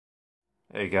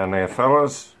There you go now,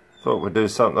 fellas. Thought we'd do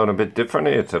something a bit different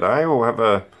here today. We'll have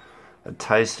a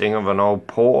tasting of an old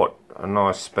port, a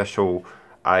nice special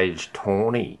aged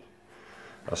Tawny.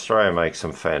 Australia makes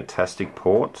some fantastic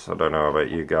ports. I don't know about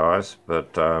you guys,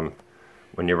 but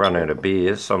when you run out of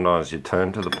beers, sometimes you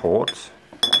turn to the ports,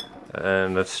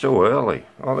 and it's still early.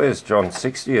 Oh, there's John's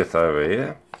 60th over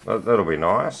here. That'll be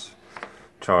nice.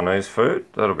 Chinese food.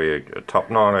 That'll be a top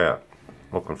night out.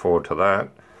 Looking forward to that.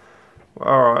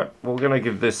 Alright, we're going to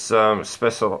give this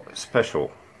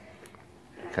special.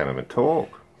 Can't even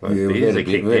talk. Those beers are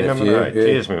kicked in, haven't they? Yeah.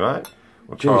 Cheers, me mate.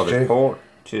 We'll try this port.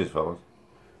 Cheers, fellas.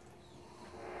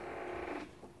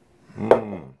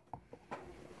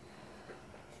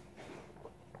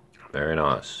 Very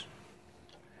nice.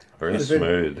 Very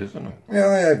smooth, isn't it? Yeah,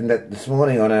 I opened that this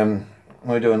morning on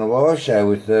we were doing a live show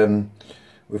with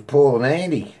Paul and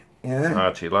Andy. Yeah.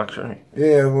 Archie Luxury.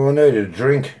 Yeah, well, I needed a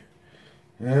drink.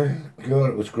 Yeah, God,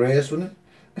 it was grass, wasn't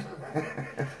it?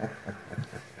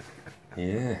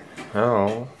 Yeah.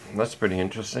 Oh, that's pretty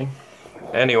interesting.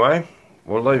 Anyway,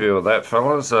 we'll leave you with that,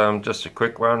 fellas. Just a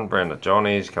quick one. Brand of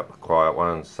Johnny's, a couple of quiet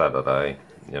ones. Saturday,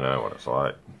 you know what it's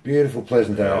like. Beautiful,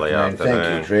 pleasant afternoon.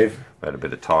 Thank you, Trev. Had a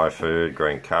bit of Thai food,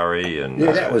 green curry, and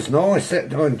yeah, that was nice. I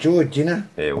enjoyed dinner.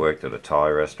 Yeah, worked at a Thai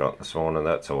restaurant this morning.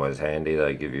 That's always handy.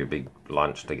 They give you a big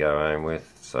lunch to go home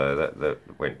with, so that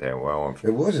went down well.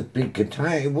 It was a big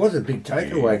container. It was a big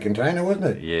takeaway container, wasn't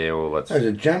it? Yeah, well, that's. That was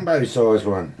a jumbo size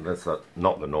one. That's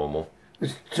not the normal.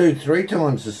 It's 2-3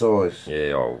 times the size.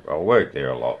 Yeah, I work there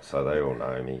a lot, so they all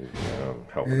know me.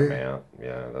 Helping them out.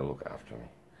 Yeah, they look after me.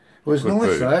 It was good nice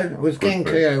food. Though. It was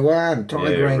Genki one,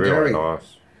 Thai green really curry.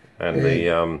 Nice. And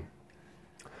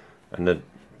the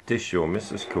dish your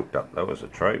missus cooked up, that was a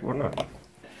treat, wasn't it?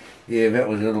 Yeah, that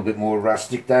was a little bit more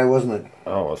rustic though, wasn't it?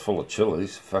 Oh, it was full of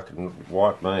chilies. Fucking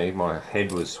wiped me. My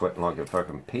head was sweating like a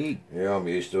fucking pig. Yeah, I'm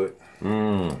used to it.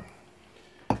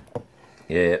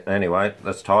 Yeah, anyway,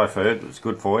 that's Thai food. It's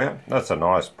good for you. That's a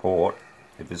nice port.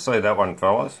 If you see that one,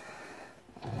 fellas.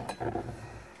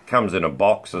 Comes in a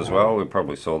box as well. We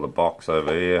probably saw the box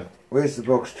over here. Where's the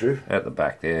box, Drew? At the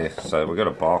back there. So we've got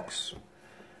a box.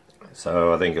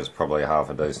 So I think it's probably half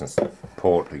a decent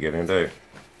port to get into.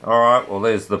 Alright, well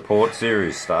there's the port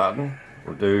series starting.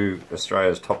 We'll do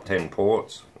Australia's top 10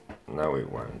 ports. No we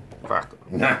won't.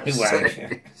 Fuck. No we won't.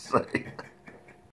 See.